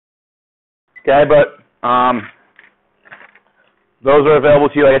Okay, but those are available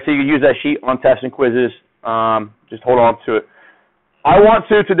to you. Like I said, you can use that sheet on tests and quizzes. Just hold on to it. I want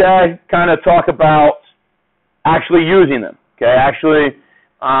to today kind of talk about actually using them. Okay, actually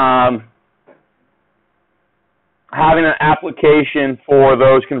having an application for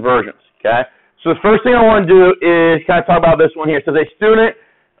those conversions. Okay, so the first thing I want to do is kind of talk about this one here. It says a student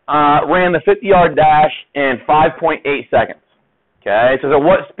ran the 50-yard dash in 5.8 seconds. Okay, it says at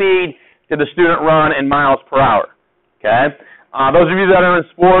what speed did the student run in miles per hour? Okay, those of you that are in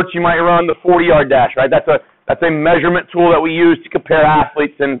sports, you might run the 40-yard dash, right? That's a measurement tool that we use to compare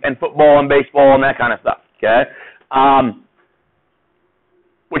athletes in football and baseball and that kind of stuff. Okay,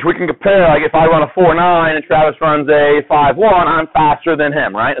 which we can compare. Like if I run a 4.9 and Travis runs a 5.1, I'm faster than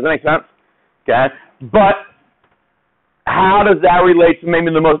him, right? Does that make sense? Okay, but how does that relate to maybe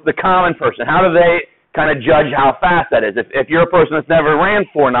the common person? How do they kind of judge how fast that is? If you're a person that's never ran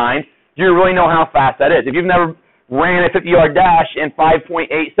 4.9, do you really know how fast that is? If you've never ran a 50-yard dash in 5.8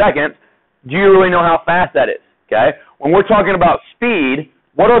 seconds, do you really know how fast that is? Okay, when we're talking about speed,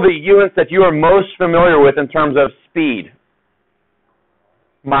 what are the units that you are most familiar with in terms of speed?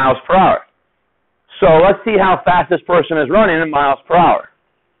 Miles per hour. So let's see how fast this person is running in miles per hour.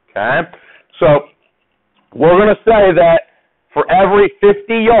 Okay, so we're going to say that for every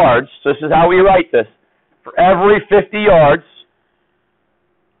 50 yards, so this is how we write this, for every 50 yards,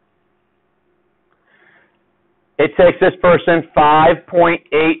 it takes this person 5.8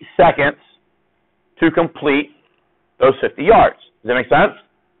 seconds to complete those 50 yards. Does that make sense?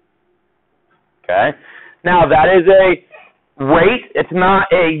 Okay. Now, that is a rate. It's not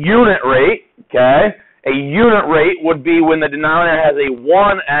a unit rate. Okay. A unit rate would be when the denominator has a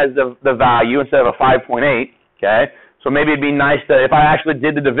 1 as the value instead of a 5.8. Okay. So maybe it'd be nice that if I actually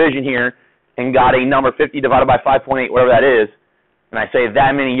did the division here and got a number 50 divided by 5.8, whatever that is, and I say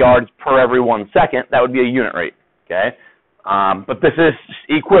that many yards per every 1 second, that would be a unit rate. Okay. But this is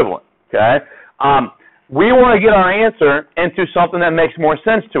equivalent. Okay. We want to get our answer into something that makes more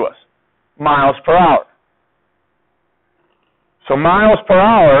sense to us. Miles per hour. So miles per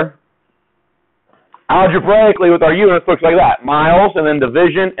hour, algebraically with our units, looks like that. Miles and then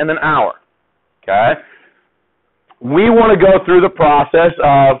division and then hour. Okay? We want to go through the process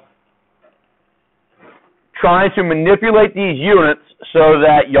of trying to manipulate these units so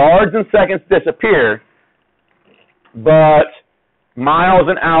that yards and seconds disappear, but miles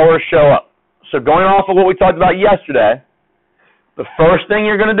and hours show up. So going off of what we talked about yesterday, the first thing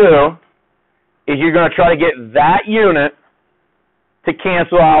you're going to do is you're going to try to get that unit to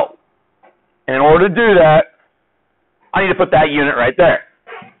cancel out. And in order to do that, I need to put that unit right there.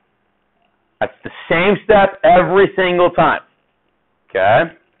 That's the same step every single time.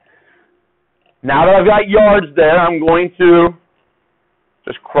 Okay? Now that I've got yards there, I'm going to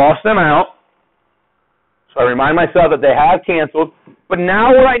just cross them out. So I remind myself that they have canceled. But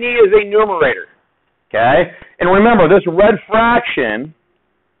now what I need is a numerator. Okay? And remember, this red fraction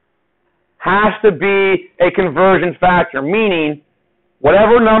has to be a conversion factor, meaning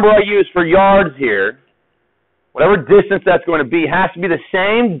whatever number I use for yards here, whatever distance that's going to be, has to be the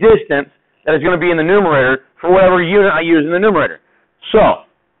same distance that is going to be in the numerator for whatever unit I use in the numerator. So,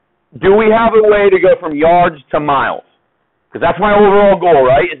 do we have a way to go from yards to miles? Because that's my overall goal,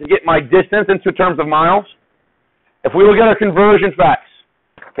 right, is to get my distance into terms of miles. If we look at our conversion facts,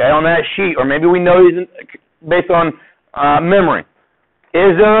 okay, on that sheet, or maybe we know these based on memory,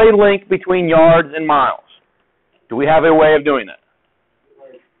 is there a link between yards and miles? Do we have a way of doing that?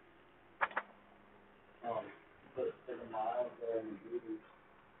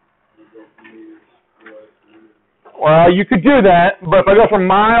 Well, you could do that, but if I go from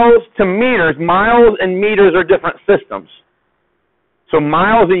miles to meters, miles and meters are different systems. So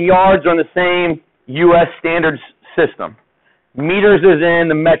miles and yards are in the same U.S. standard system. Meters is in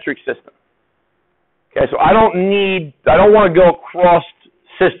the metric system. Okay, so I don't want to go across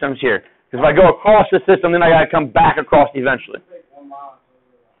systems here. Because if I go across the system, then I got to come back across eventually.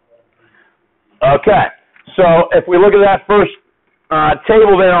 Okay, so if we look at that first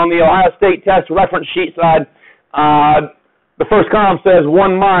table there on the Ohio State test reference sheet side, the first column says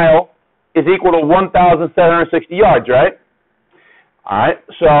 1 mile is equal to 1,760 yards, right? All right,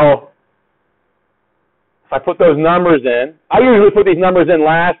 so if I put those numbers in, I usually put these numbers in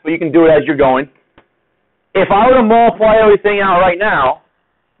last, but you can do it as you're going. If I were to multiply everything out right now,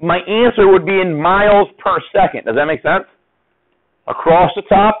 my answer would be in miles per second. Does that make sense? Across the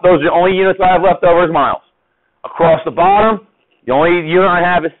top, those are the only units I have left over is miles. Across the bottom, the only unit I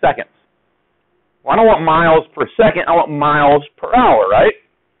have is seconds. Well, I don't want miles per second, I want miles per hour, right?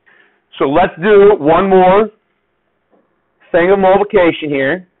 So let's do one more thing of multiplication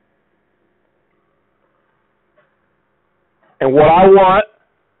here. And what I want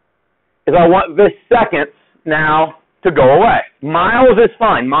is I want this seconds now to go away. Miles is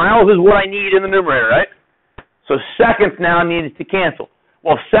fine. Miles is what I need in the numerator, right? So seconds now needs to cancel.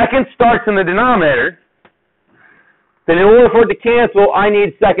 Well, if seconds starts in the denominator, then in order for it to cancel, I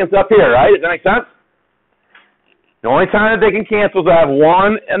need seconds up here, right? Does that make sense? The only time that they can cancel is I have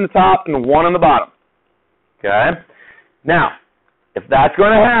one in the top and one in the bottom. Okay? Now, if that's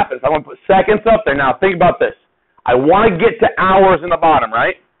going to happen, if I'm going to put seconds up there, now think about this. I want to get to hours in the bottom,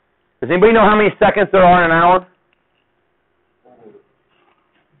 right? Does anybody know how many seconds there are in an hour?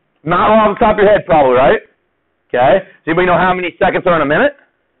 Not off the top of your head, probably, right? Okay. Does anybody know how many seconds are in a minute?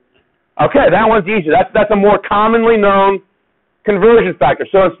 Okay, that one's easier. That's a more commonly known conversion factor.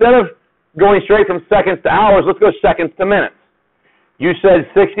 So instead of going straight from seconds to hours, let's go seconds to minutes. You said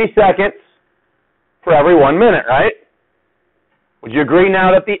 60 seconds for every 1 minute, right? Would you agree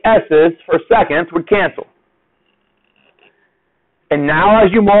now that the S's for seconds would cancel? And now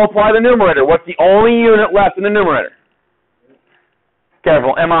as you multiply the numerator, what's the only unit left in the numerator?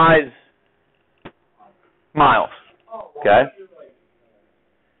 Careful, MI's miles. Okay?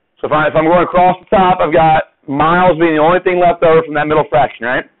 So if I'm going across the top, I've got miles being the only thing left over from that middle fraction,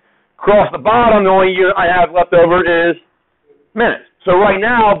 right? Across the bottom, the only unit I have left over is minutes. So right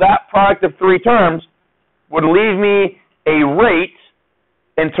now, that product of three terms would leave me a rate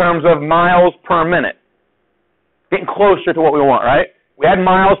in terms of miles per minute. Getting closer to what we want, right? We had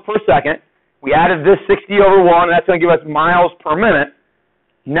miles per second. We added this 60 over 1, and that's going to give us miles per minute.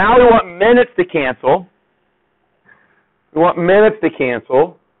 Now we want minutes to cancel. We want minutes to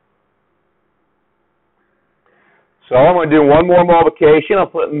cancel. So I'm going to do one more multiplication. I'll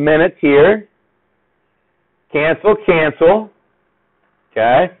put minutes here. Cancel, cancel.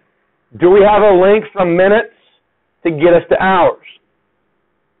 Okay. Do we have a link from minutes to get us to hours?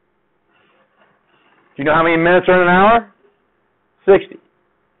 Do you know how many minutes are in an hour? 60.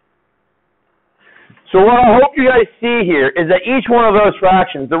 So what I hope you guys see here is that each one of those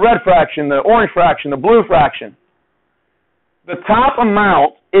fractions, the red fraction, the orange fraction, the blue fraction, the top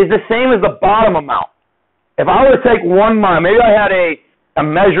amount is the same as the bottom amount. If I were to take 1 mile, maybe I had a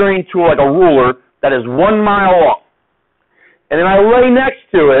measuring tool like a ruler that is 1 mile long, and then I lay next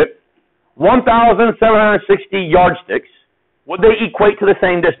to it 1,760 yardsticks, would they equate to the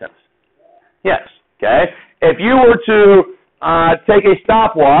same distance? Yes. Okay. If you were to take a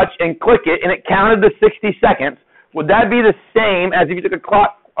stopwatch and click it and it counted the 60 seconds, would that be the same as if you took a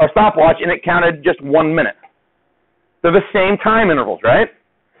clock or stopwatch and it counted just 1 minute? They're the same time intervals, right?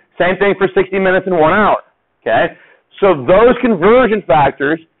 Same thing for 60 minutes and 1 hour. Okay? So those conversion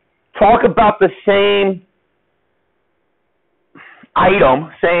factors talk about the same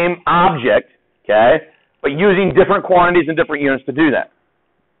item, same object, okay, but using different quantities and different units to do that.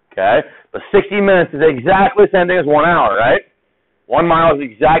 Okay? But 60 minutes is exactly the same thing as 1 hour, right? 1 mile is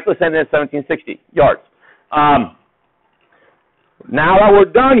exactly the same thing as 1760 yards. Now that we're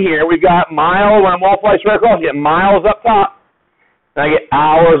done here, we've got miles, when I multiply straight across, I get miles up top, and I get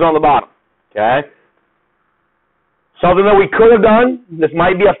hours on the bottom. Okay? Something that we could have done, this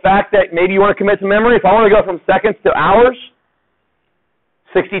might be a fact that maybe you want to commit to memory. If I want to go from seconds to hours,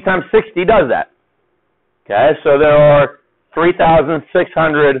 60 times 60 does that. Okay? So there are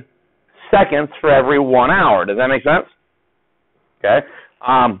 3,600 seconds for every 1 hour. Does that make sense? Okay?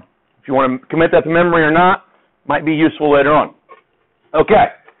 If you want to commit that to memory or not, might be useful later on. Okay.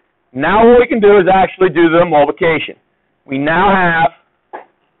 Now what we can do is actually do the multiplication. We now have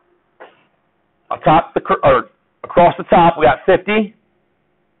across the top, we got 50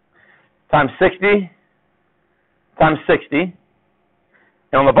 times 60 times 60.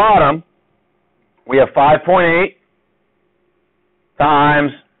 And on the bottom, we have 5.8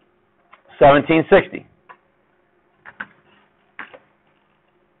 times 1760.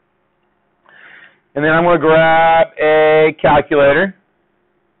 And then I'm going to grab a calculator.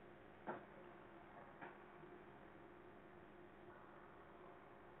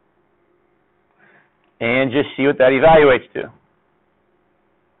 And just see what that evaluates to.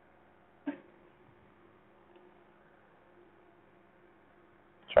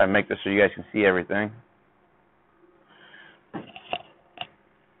 Try and make this so you guys can see everything.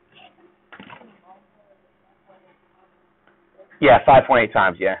 Yeah, 5.8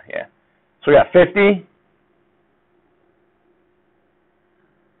 times, yeah. So we got 50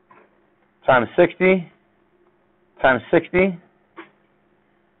 times 60 times 60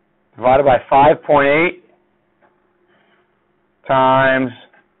 divided by 5.8 times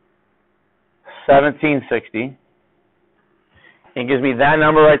 1760. It gives me that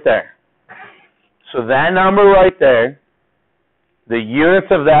number right there. So that number right there, the units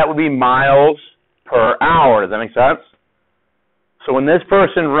of that would be miles per hour. Does that make sense? So when this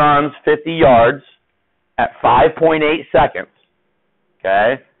person runs 50 yards at 5.8 seconds,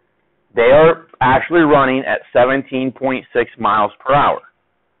 okay, they are actually running at 17.6 miles per hour.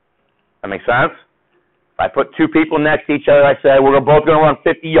 That make sense? If I put two people next to each other, I say, we're both going to run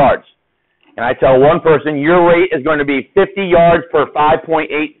 50 yards. And I tell one person, your rate is going to be 50 yards per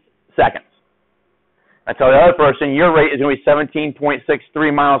 5.8 seconds. I tell the other person, your rate is going to be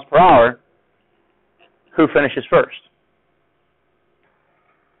 17.63 miles per hour. Who finishes first?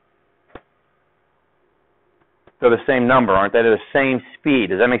 They're the same number, aren't they? They're the same speed.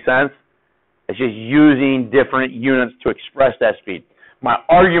 Does that make sense? It's just using different units to express that speed. My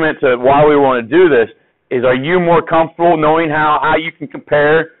argument to why we want to do this is, are you more comfortable knowing how you can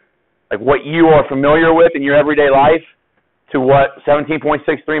compare like what you are familiar with in your everyday life to what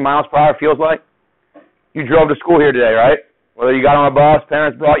 17.63 miles per hour feels like? You drove to school here today, right? Whether you got on a bus,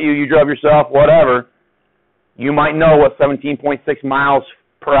 parents brought you, you drove yourself, whatever, you might know what 17.6 miles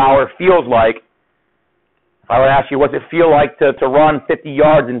per hour feels like. If I were to ask you, what's it feel like to run 50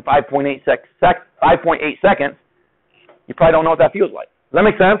 yards in 5.8 seconds, you probably don't know what that feels like. Does that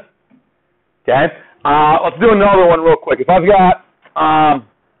make sense? Okay. Let's do another one real quick. If I've got...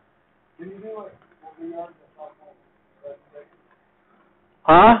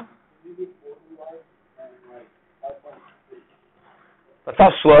 huh? That's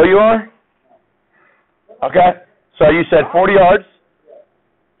how slow you are? Okay. So you said 40 yards.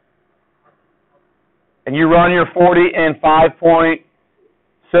 And you run your 40 in 5.6?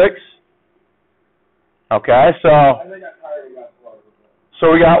 Okay, so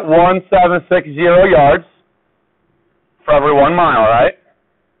we got 1,760 yards for every 1 mile, right?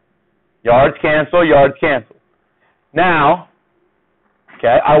 Yards cancel, yards cancel. Now,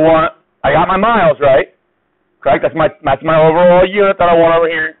 okay, I got my miles, right? Correct? That's my overall unit that I want over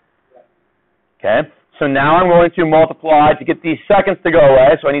here. Okay, so now I'm going to multiply to get these seconds to go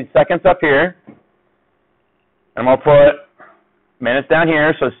away. So I need seconds up here. I'm going to put minutes down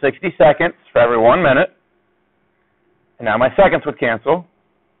here, so 60 seconds for every 1 minute. And now my seconds would cancel.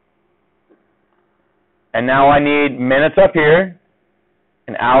 And now I need minutes up here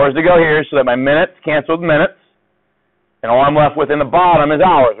and hours to go here so that my minutes cancel with minutes. And all I'm left with in the bottom is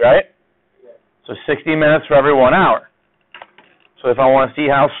hours, right? So 60 minutes for every 1 hour. So if I want to see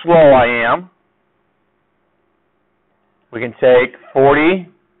how slow I am, we can take 40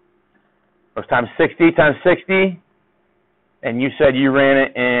 times 60 times 60, and you said you ran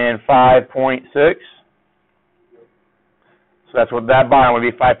it in 5.6. So that's what that bottom would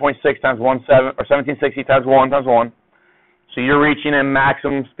be, 5.6 times 1760 times 1 times 1. So you're reaching a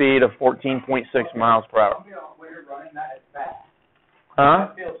maximum speed of 14.6 miles per hour. Huh?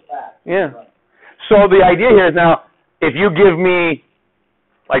 That feels fast. Yeah. So the idea here is now, if you give me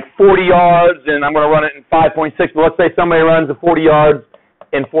like 40 yards and I'm going to run it in 5.6, but let's say somebody runs the 40 yards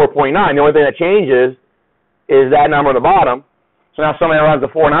in 4.9. The only thing that changes is that number at the bottom. So now somebody that runs the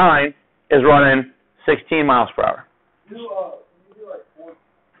 4.9 is running 16 miles per hour. You do like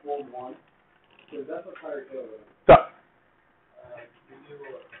 4.1, because that's what Tyler Taylor is. So, You do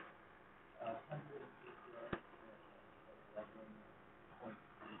 100.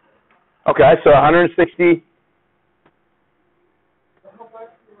 Okay, so 160.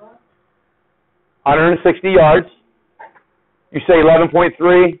 160 yards. You say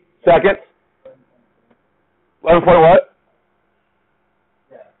 11.3 seconds? 11 point what?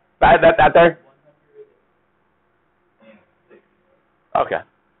 Yeah. That there? Okay.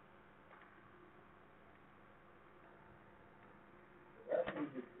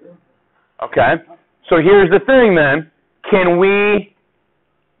 Okay. So here's the thing then. Can we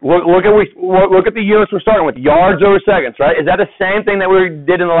look at the units we're starting with, yards over seconds, right? Is that the same thing that we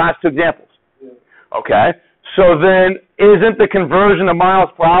did in the last two examples? Yeah. Okay. So then, isn't the conversion of miles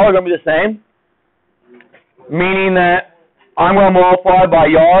per hour going to be the same? Meaning that I'm going to multiply by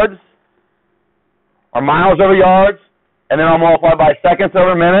yards, or miles over yards, and then I'll multiply by seconds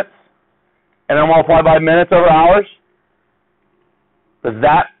over minutes, and then I'll multiply by minutes over hours. Does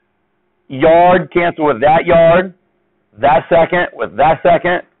that yard cancel with that yard, that second with that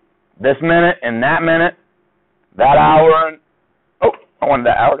second, this minute and that minute, that hour, and, oh, I wanted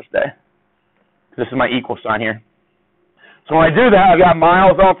that hour to stay. This is my equal sign here. So when I do that, I've got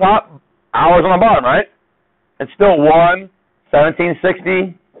miles on top, hours on the bottom, right? It's still 1,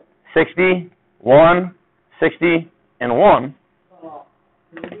 1760, 60, 1, 60, and 1.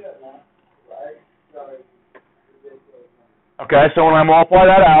 Okay, so when I multiply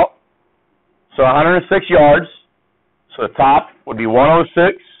that out, so 106 yards, so the top would be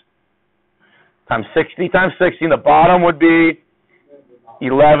 106 times 60 times 60, and the bottom would be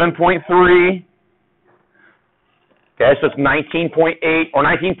 11.3. Okay, so it's 19.8 or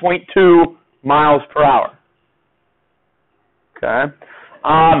 19.2 miles per hour. Okay.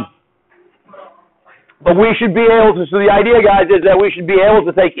 But we should be able to, so the idea, guys, is that we should be able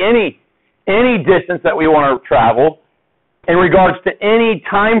to take any distance that we want to travel in regards to any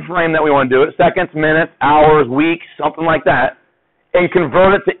time frame that we want to do it, seconds, minutes, hours, weeks, something like that, and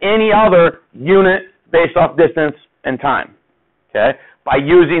convert it to any other unit based off distance and time, okay, by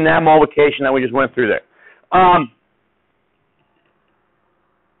using that multiplication that we just went through there.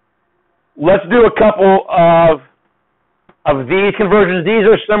 Let's do a couple of these conversions. These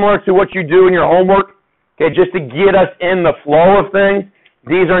are similar to what you do in your homework, okay, just to get us in the flow of things.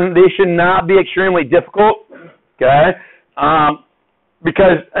 These should not be extremely difficult, okay,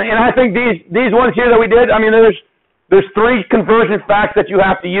 because, and I think these ones here that we did, I mean, there's three conversion facts that you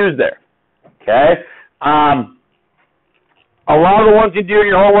have to use there, okay. A lot of the ones you do in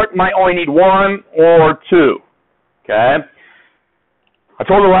your homework might only need one or two, okay. I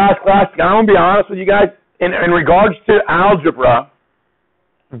told the last class, I'm going to be honest with you guys, in regards to algebra,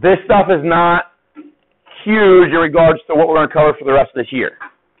 this stuff is not huge in regards to what we're going to cover for the rest of this year,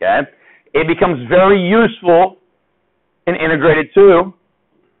 okay? It becomes very useful in integrated 2,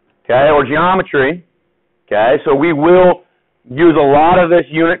 okay, or geometry, okay? So we will use a lot of this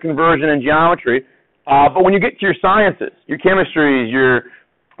unit conversion in geometry, but when you get to your sciences, your chemistries, your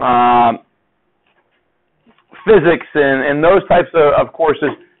physics and those types of courses,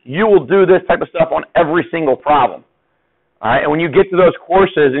 you will do this type of stuff on every single problem. All right? And when you get to those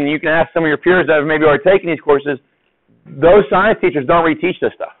courses, and you can ask some of your peers that have maybe already taken these courses, those science teachers don't reteach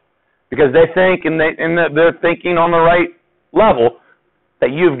this stuff because they think, and they're thinking on the right level, that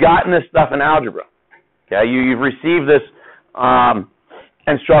you've gotten this stuff in algebra. Okay, you've received this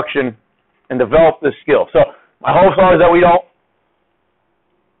instruction and developed this skill. So my hope is that we don't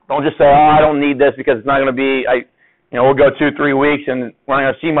just say, oh, I don't need this because it's not going to be, we'll go 2-3 weeks and we're not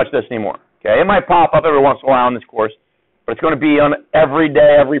going to see much of this anymore. Okay, it might pop up every once in a while in this course, but it's going to be on every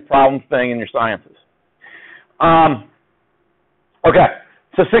day, every problem thing in your sciences. Okay,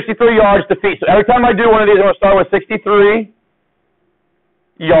 so 63 yards to feet. So every time I do one of these, I'm going to start with 63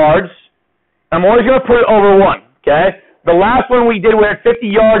 yards. I'm always going to put it over 1, okay? The last one we did, we had 50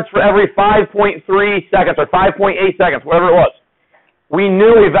 yards for every 5.3 seconds or 5.8 seconds, whatever it was. We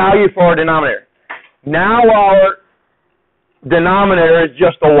knew a value for our denominator. Now our denominator is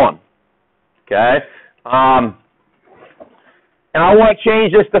just a 1, okay? And I want to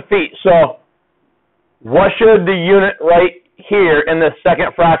change this to feet. So what should the unit right here in the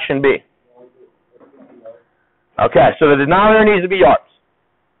second fraction be? Okay, so the denominator needs to be yards.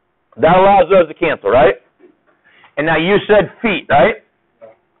 That allows those to cancel, right? And now you said feet, right?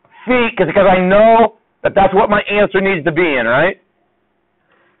 Feet, because I know that that's what my answer needs to be in, right?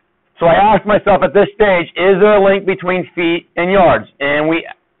 So I asked myself at this stage, is there a link between feet and yards? And we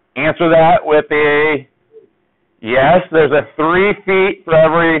answer that with a yes, there's a 3 feet for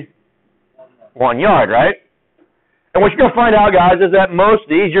every 1 yard, right? And what you're going to find out, guys, is that most of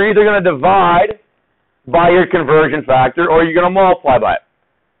these, you're either going to divide by your conversion factor or you're going to multiply by it.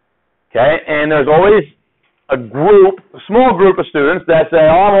 Okay? And there's always a small group of students that say,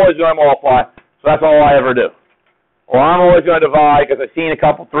 oh, I'm always going to multiply, so that's all I ever do. Or I'm always going to divide because I've seen a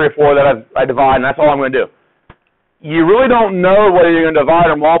couple, 3 or 4 that I divide, and that's all I'm going to do. You really don't know whether you're going to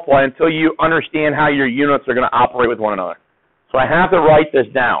divide or multiply until you understand how your units are going to operate with one another. So I have to write this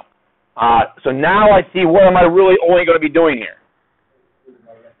down. So now I see what am I really only going to be doing here.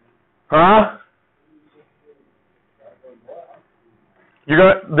 Huh?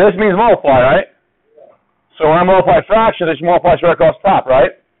 This means multiply, right? So when I multiply fractions, I just multiply straight across the top,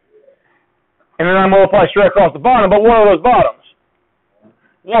 right? And then I multiply straight across the bottom, but what are those bottoms?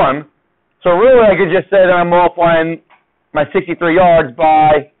 1. So really I could just say that I'm multiplying my 63 yards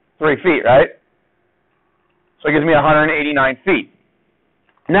by 3 feet, right? So it gives me 189 feet.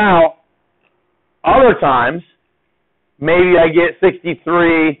 Now, other times, maybe I get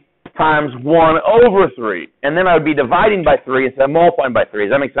 63 times 1 over 3, and then I would be dividing by 3 instead of multiplying by 3.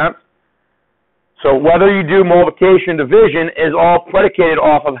 Does that make sense? So whether you do multiplication and division is all predicated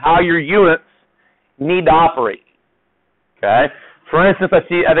off of how your units need to operate. Okay? For instance, I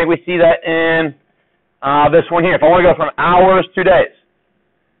think we see that in this one here. If I want to go from hours to days.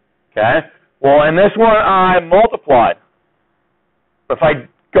 Okay? Well, in this one, I multiplied. If I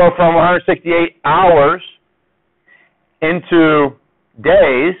go from 168 hours into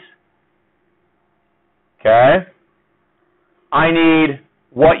days, okay, I need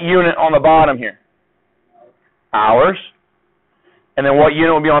what unit on the bottom here? Hours. And then what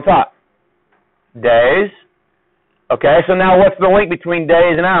unit will be on top? Days. Okay, so now what's the link between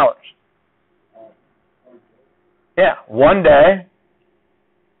days and hours? Yeah, 1 day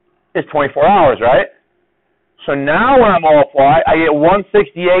is 24 hours, right? So now when I multiply, I get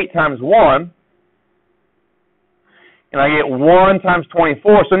 168 times 1, and I get 1 times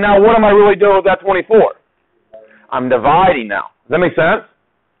 24. So now what am I really doing with that 24? I'm dividing now. Does that make sense?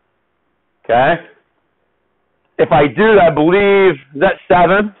 Okay. If I do that, I believe, is that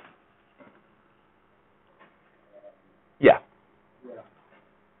 7? Yeah.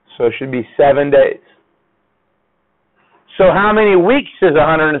 So it should be 7 days. So how many weeks is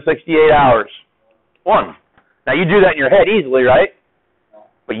 168 hours? 1. Now you do that in your head easily, right?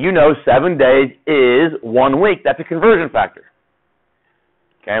 But you know 7 days is 1 week. That's a conversion factor.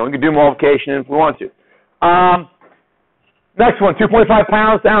 Okay, we can do multiplication if we want to. Next one, 2.5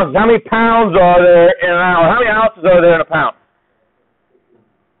 pounds to ounces. How many pounds are there in an hour? How many ounces are there in a pound?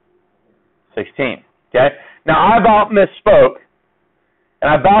 16. Okay? Now, I about misspoke,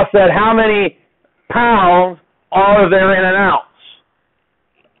 and I about said how many pounds are there in an ounce?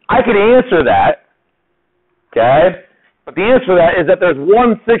 I could answer that, okay? But the answer to that is that there's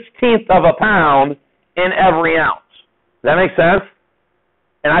 1/16 of a pound in every ounce. Does that make sense?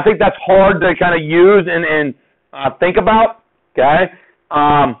 And I think that's hard to kind of use and think about. Okay?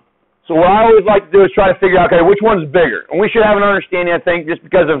 So what I always like to do is try to figure out, okay, which one's bigger? And we should have an understanding, I think, just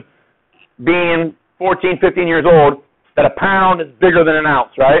because of being 14, 15 years old, that a pound is bigger than an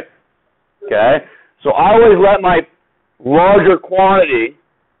ounce, right? Okay? So I always let my larger quantity,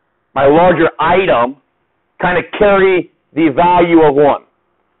 my larger item, kind of carry the value of 1.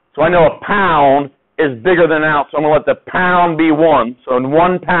 So I know a pound is bigger than an ounce, so I'm going to let the pound be 1. So in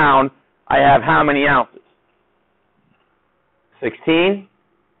 1 pound, I have how many ounces? 16.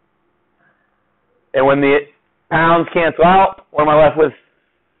 And when the pounds cancel out, what am I left with?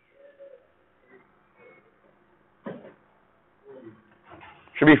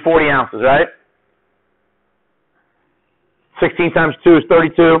 Should be 40 ounces, right? 16 times 2 is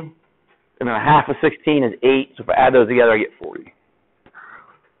 32. And then a half of 16 is 8. So if I add those together, I get 40.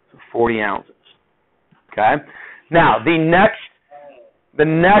 So 40 ounces. Okay? Now, the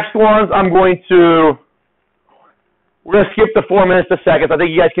next ones we're going to skip the 4 minutes to seconds. I think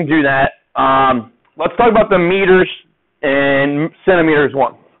you guys can do that. Let's talk about the meters and centimeters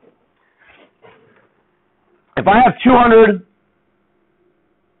one. If I have 200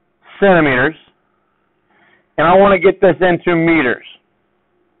 centimeters and I want to get this into meters,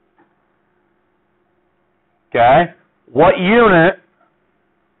 okay, what unit,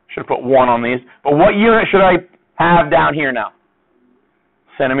 should have put 1 on these, but what unit should I have down here now?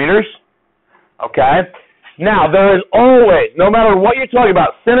 Centimeters. Okay. Now, there is always, no matter what you're talking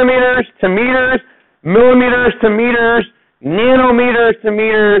about, centimeters to meters, millimeters to meters, nanometers to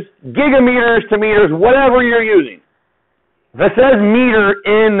meters, gigameters to meters, whatever you're using. If it says meter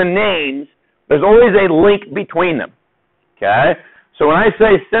in the names, there's always a link between them. Okay? So when I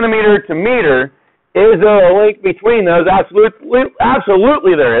say centimeter to meter, is there a link between those?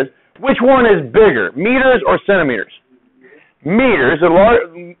 Absolutely there is. Which one is bigger, meters or centimeters? Meters.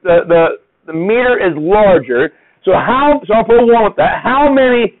 The meter is larger. So I'll put 1 with that. How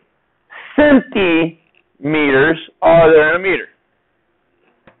many centimeters are there in a meter?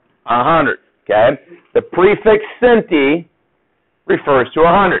 100. Okay? The prefix centi refers to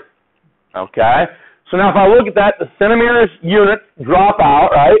 100. Okay? So now if I look at that, the centimeters units drop out,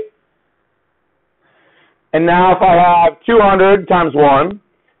 right? And now if I have 200 times 1,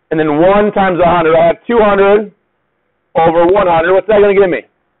 and then 1 times 100, I have 200 over 100. What's that going to give me?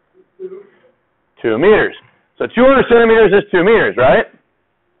 2 meters. So 200 centimeters is 2 meters, right?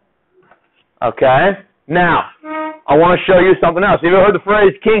 Okay. Now, I want to show you something else. Have you ever heard the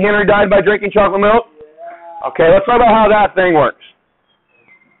phrase, King Henry died by drinking chocolate milk? Okay, let's talk about how that thing works.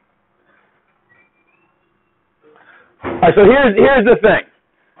 All right, so here's the thing.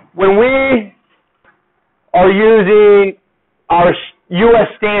 When we are using our U.S.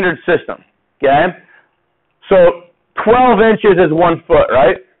 standard system, okay, so 12 inches is 1 foot,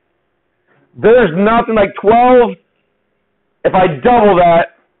 right? There's nothing like 12, if I double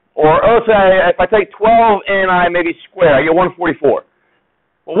that, or let's say if I take 12 and I maybe square, I get 144.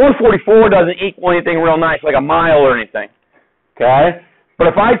 Well, 144 doesn't equal anything real nice, like a mile or anything, okay? But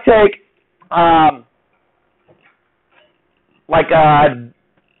if I take like a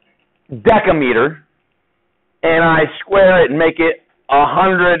decameter and I square it and make it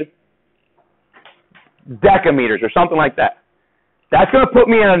 100 decameters or something like that, that's going to put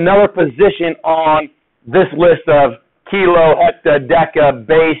me in another position on this list of kilo, hecta, deca,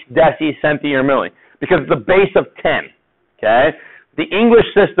 base, deci, centi, or milli, because it's the base of 10, okay? The English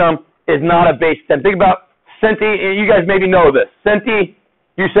system is not a base 10. Think about centi. You guys maybe know this. Centi,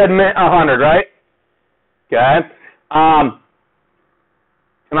 you said 100, right? Okay? And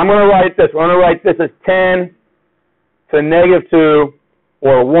I'm going to write this. We're going to write this as 10 to the negative 2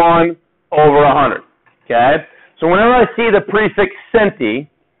 or 1 over 100. Okay? So whenever I see the prefix centi,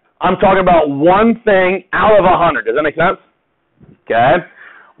 I'm talking about one thing out of 100. Does that make sense? Okay?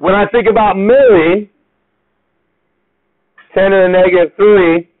 When I think about milli, 10 to the negative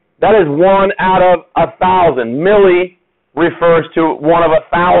 3, that is 1 out of 1,000. Milli refers to 1 of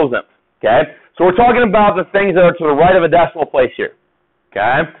 1,000. Okay? So we're talking about the things that are to the right of a decimal place here.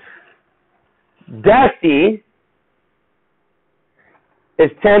 Okay? Deci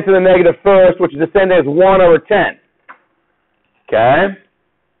is 10 to the negative first, which is the same thing as 1 over 10. Okay?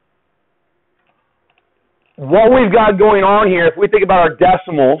 What we've got going on here, if we think about our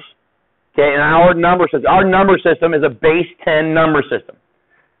decimals, okay, and our number system is a base 10 number system.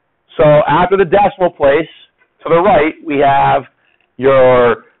 So after the decimal place, to the right, we have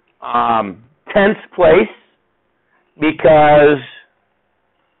your tenths place because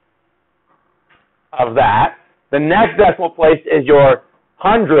of that. The next decimal place is your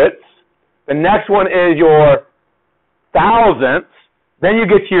hundredths. The next one is your thousandths. Then you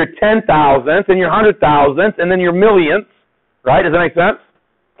get to your 10,000ths and your 100,000ths and then your millionths. Right? Does that make sense?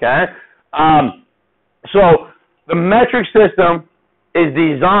 Okay. So the metric system is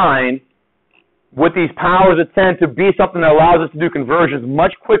designed with these powers of 10 to be something that allows us to do conversions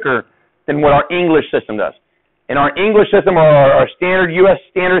much quicker than what our English system does. In our English system or our standard U.S.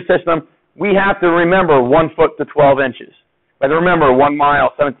 standard system, we have to remember 1 foot to 12 inches. We have to remember 1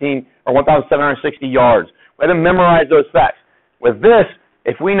 mile, 17 or 1,760 yards. We have to memorize those facts. With this,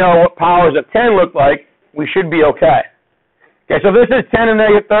 if we know what powers of 10 look like, we should be okay. Okay, so this is 10 to the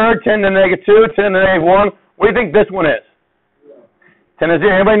negative third, 10 to the negative 2, 10 to the negative 1. What do you think this one is? 10 to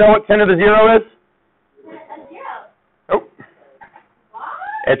 0. Anybody know what 10 to the 0 is? Oh.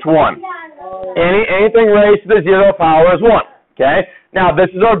 It's 1. Anything raised to the 0 power is 1. Okay? Now, this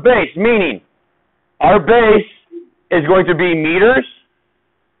is our base, meaning our base is going to be meters,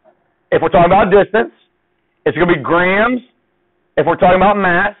 if we're talking about distance. It's going to be grams, if we're talking about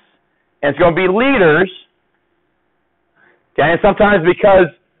mass. And it's going to be liters. Okay? And sometimes because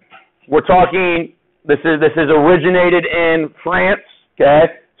we're talking, this is originated in France. Okay?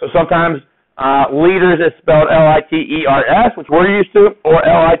 So sometimes liters is spelled L-I-T-E-R-S, which we're used to, or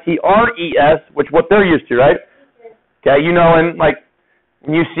L-I-T-R-E-S, which what they're used to, right? Okay, you know, and like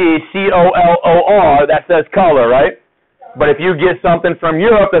when you see C-O-L-O-R, that says color, right? But if you get something from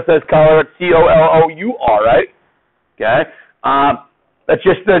Europe that says color, it's C-O-L-O-U-R, right? Okay, that's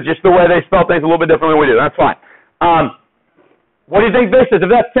just the way they spell things a little bit differently than we do. That's fine. What do you think this is? If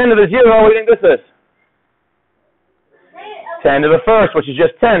that's 10 to the 0, what do you think this is? 10 to the first, which is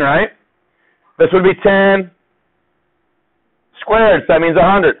just 10, right? This would be 10 squared, so that means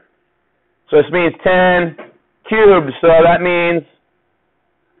 100. So this means 10 cubed, so that means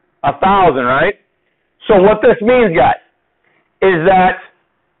 1,000, right? So what this means, guys, is that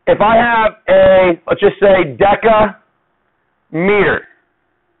if I have a, let's just say, decameter,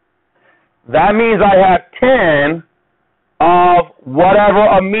 that means I have 10 of whatever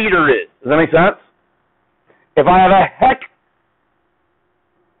a meter is. Does that make sense? If I have a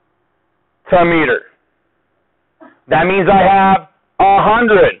hectometer, that means I have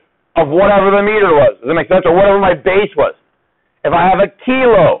 100 of whatever the meter was. Does that make sense? Or whatever my base was. If I have a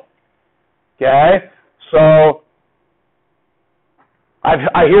kilo, okay, so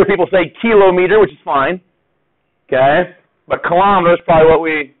I hear people say kilometer, which is fine, okay, but kilometer is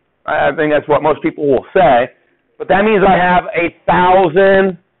probably I think that's what most people will say, but that means I have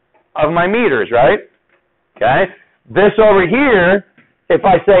 1,000 of my meters, right? Okay, this over here, if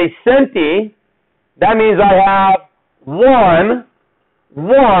I say centi, that means I have one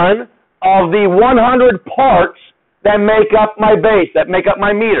of the 100 parts that make up my base, that make up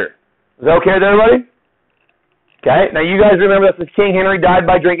my meter. Is that okay with everybody? Okay, now you guys remember that King Henry died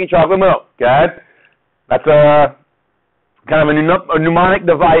by drinking chocolate milk. Okay, that's a kind of a mnemonic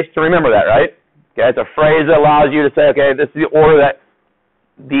device to remember that, right? Okay, it's a phrase that allows you to say, okay, this is the order that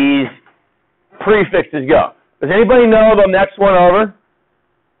these prefixes go. Does anybody know the next one over?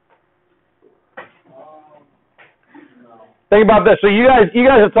 Think about this. So you guys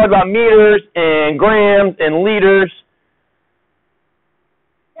have talked about meters and grams and liters.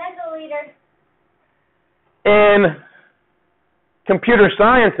 Deciliter. In computer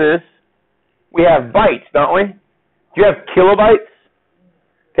sciences, we have bytes, don't we? Do you have kilobytes?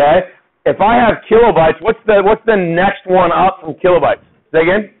 Okay. If I have kilobytes, what's the next one up from kilobytes? Say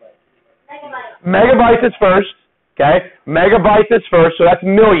again? Megabyte. Megabytes is first. Okay. Megabytes is first, so that's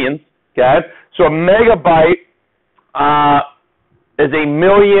millions. Okay. So a megabyte is a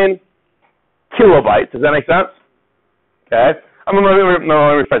million kilobytes. Does that make sense? Okay? Let me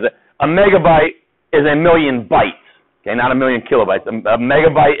rephrase it. A megabyte is a million bytes. Okay, not a million kilobytes. A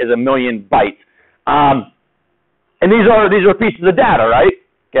megabyte is a million bytes. And these are pieces of data, right?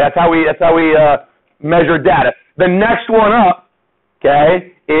 Okay, that's how we measure data. The next one up,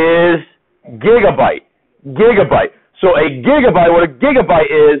 okay, is gigabyte. Gigabyte. So a gigabyte, what a gigabyte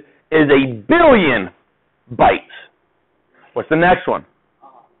is a billion bytes. What's the next one?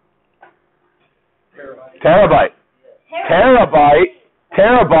 Terabyte.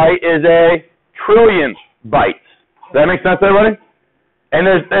 Terabyte is a trillion bytes. Does that make sense, everybody? And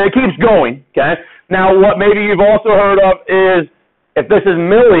it keeps going, okay? Now, what maybe you've also heard of is, if this is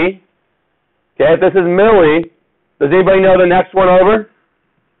milli, okay, if this is milli, does anybody know the next one over?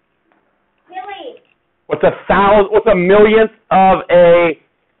 Milli. What's a millionth of a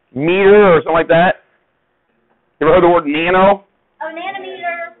meter or something like that? You ever heard the word nano? Oh,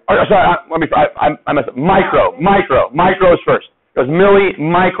 nanometer. Oh, sorry, I messed up. Micro. Micro is first. It goes milli,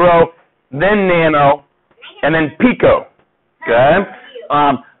 micro, then nano, and then pico. Okay?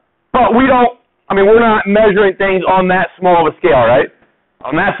 But we're not measuring things on that small of a scale, right?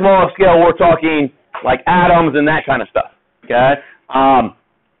 On that small of a scale, we're talking like atoms and that kind of stuff. Okay?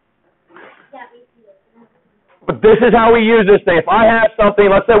 But this is how we use this thing. If I have something,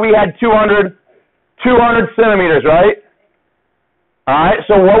 let's say we had 200 centimeters, right? All right,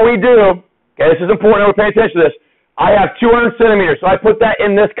 so what we do, okay, this is important, we're paying attention to this. I have 200 centimeters, so I put that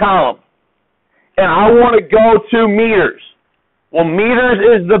in this column. And I want to go to meters. Well, meters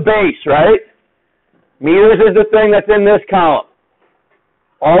is the base, right? Meters is the thing that's in this column.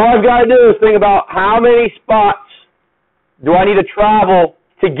 All I've got to do is think about how many spots do I need to travel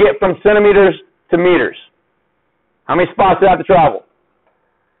to get from centimeters to meters. How many spots do I have to travel?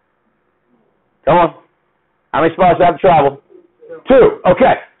 Come on. How many spots do I have to travel? 2.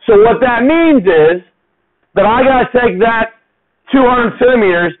 Okay. So what that means is that I got to take that 200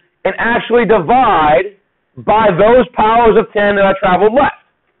 centimeters and actually divide by those powers of 10 that I traveled left.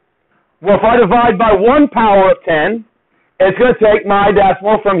 Well, if I divide by 1 power of 10, it's going to take my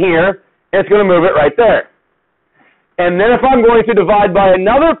decimal from here, and it's going to move it right there. And then if I'm going to divide by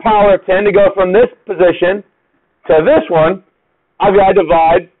another power of 10 to go from this position to this one, I've got to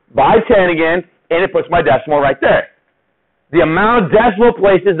divide by 10 again, and it puts my decimal right there. The amount of decimal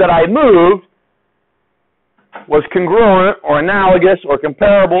places that I moved was congruent or analogous or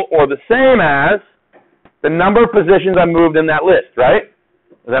comparable or the same as the number of positions I moved in that list, right?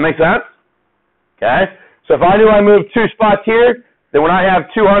 Does that make sense? Okay. So if I knew I moved 2 spots here, then when I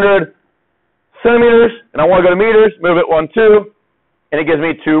have 200 centimeters and I want to go to meters, move it 1, 2, and it gives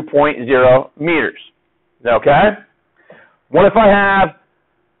me 2.0 meters. Is that okay? What if I have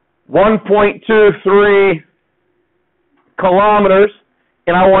 1.23 kilometers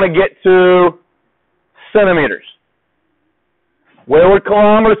and I want to get to centimeters? Where would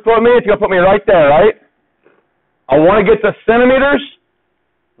kilometers put me? It's going to put me right there, right? I want to get to centimeters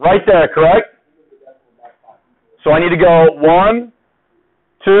right there, correct? So I need to go 1,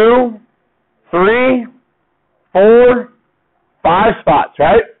 2, 3, 4, 5 spots,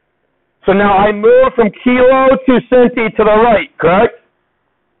 right? So now I move from kilo to centi to the right, correct?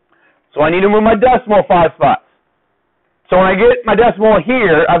 So I need to move my decimal 5 spots. So when I get my decimal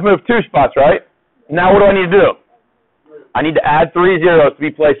here, I've moved 2 spots, right? Now what do I need to do? I need to add 3 zeros to be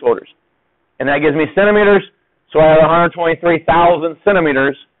placeholders. And that gives me centimeters, so I have 123,000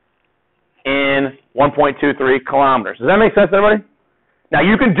 centimeters in 1.23 kilometers. Does that make sense, everybody? Now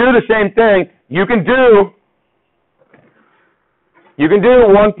you can do the same thing. You can do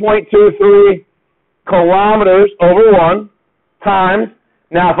 1.23 kilometers over 1 times.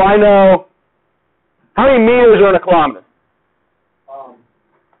 Now if I know, how many meters are in a kilometer?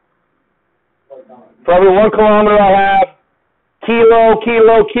 For every 1 kilometer I have, kilo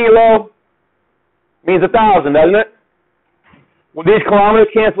means 1,000, doesn't it? Will these kilometers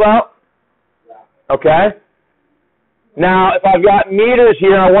cancel out? Okay. Now, if I've got meters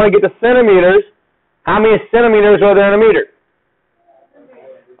here and I want to get to centimeters, how many centimeters are there in a meter?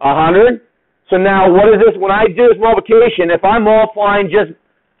 100. So now, what is this? When I do this multiplication, if I'm multiplying just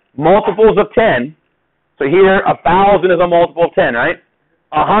multiples of 10, so here 1,000 is a multiple of 10, right?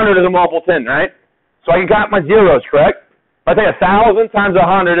 100 is a multiple of 10, right? So I can count my zeros, correct? If I take 1,000 times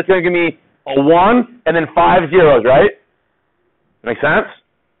 100, it's going to give me a 1 and then 5 zeros, right? Make sense?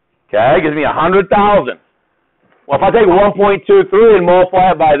 Okay, it gives me 100,000. Well, if I take 1.23 and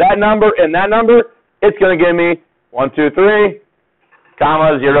multiply it by that number and that number, it's going to give me 123,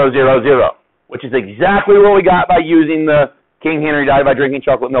 comma 000, which is exactly what we got by using the King Henry divided by drinking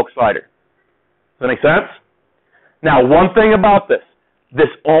chocolate milk slider. Does that make sense? Now, one thing about this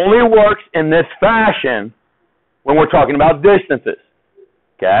only works in this fashion when we're talking about distances.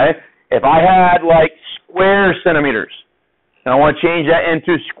 Okay? If I had like square centimeters, and I want to change that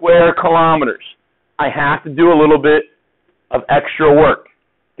into square kilometers, I have to do a little bit of extra work.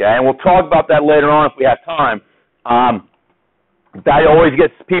 Okay? And we'll talk about that later on if we have time. That always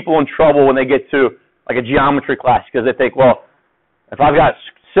gets people in trouble when they get to like a geometry class, because they think, well, if I've got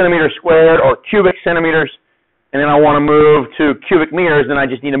centimeters squared or cubic centimeters, and then I want to move to cubic meters, then I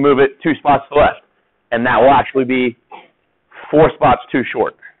just need to move it 2 spots to the left. And that will actually be 4 spots too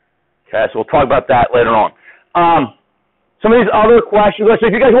short. Okay, so we'll talk about that later on. Some of these other questions, so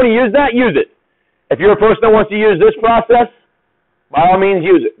if you guys want to use that, use it. If you're a person that wants to use this process, by all means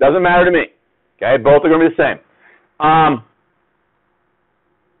use it. Doesn't matter to me. Okay, both are going to be the same.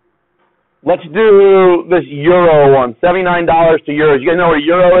 Let's do this euro one, $79 to euros. You guys know what a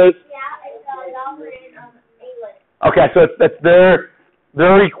euro is? Yeah, it's $1 in England. Okay, so that's their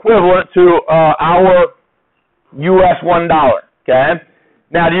equivalent to our US $1. Okay.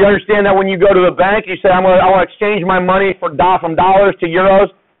 Now, do you understand that when you go to the bank, you say, I want to exchange my money from dollars to euros?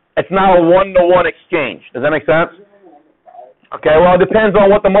 It's not a one-to-one exchange. Does that make sense? Okay. Well, it depends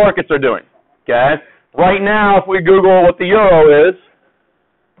on what the markets are doing. Okay. Right now, if we Google what the euro is.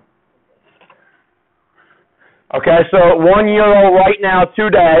 Okay, so 1 euro right now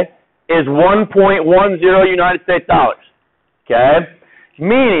today is 1.10 United States dollars. Okay?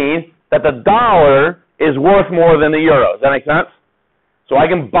 Meaning that the dollar is worth more than the euro. Does that make sense? So I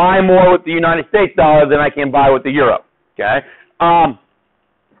can buy more with the United States dollar than I can buy with the euro. Okay? And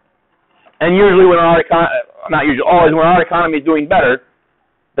usually when always when our economy is doing better,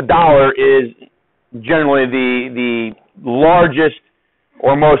 the dollar is generally the largest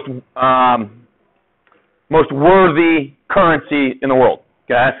or most worthy currency in the world.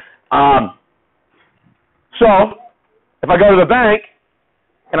 Okay? So, if I go to the bank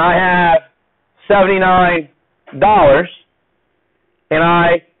and I have $79 and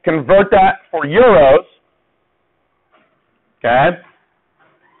I convert that for euros, okay,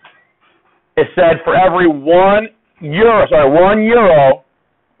 it said for every 1 euro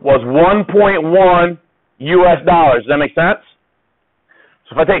was 1.1 US dollars. Does that make sense?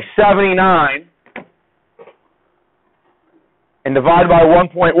 So if I take 79 and divide by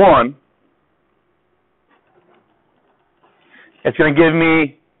 1.1, it's going to give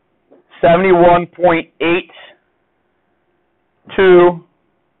me 71.82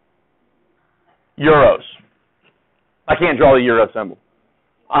 euros. I can't draw the euro symbol.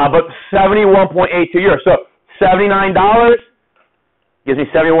 But 71.82 euros. So $79 gives me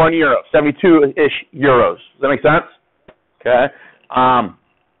 71 euros, 72-ish euros. Does that make sense? Okay.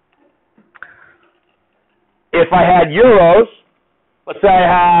 If I had euros, let's say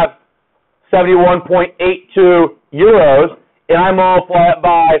I have 71.82 euros, and I multiply it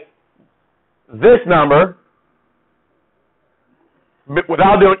by this number,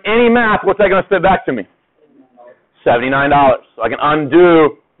 without doing any math, what's that going to spit back to me? $79. So I can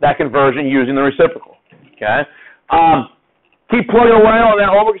undo that conversion using the reciprocal. Okay. Keep plugging away on that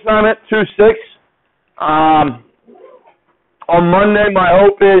homework assignment, 2-6. On Monday, my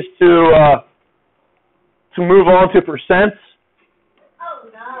hope is to move on to percents. Oh,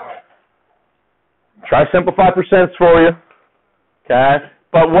 no. Try to simplify percents for you. Okay.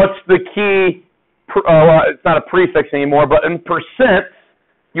 But what's the key? Well, it's not a prefix anymore, but in percents,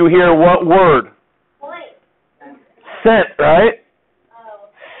 you hear what word? Point. Cent, right? Oh.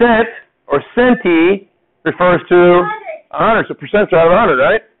 Cent, or centi, refers to 100. So percents are out of 100,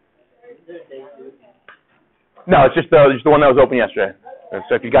 right? No, it's just the one that was open yesterday.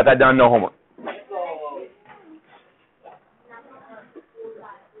 So if you got that done, no homework.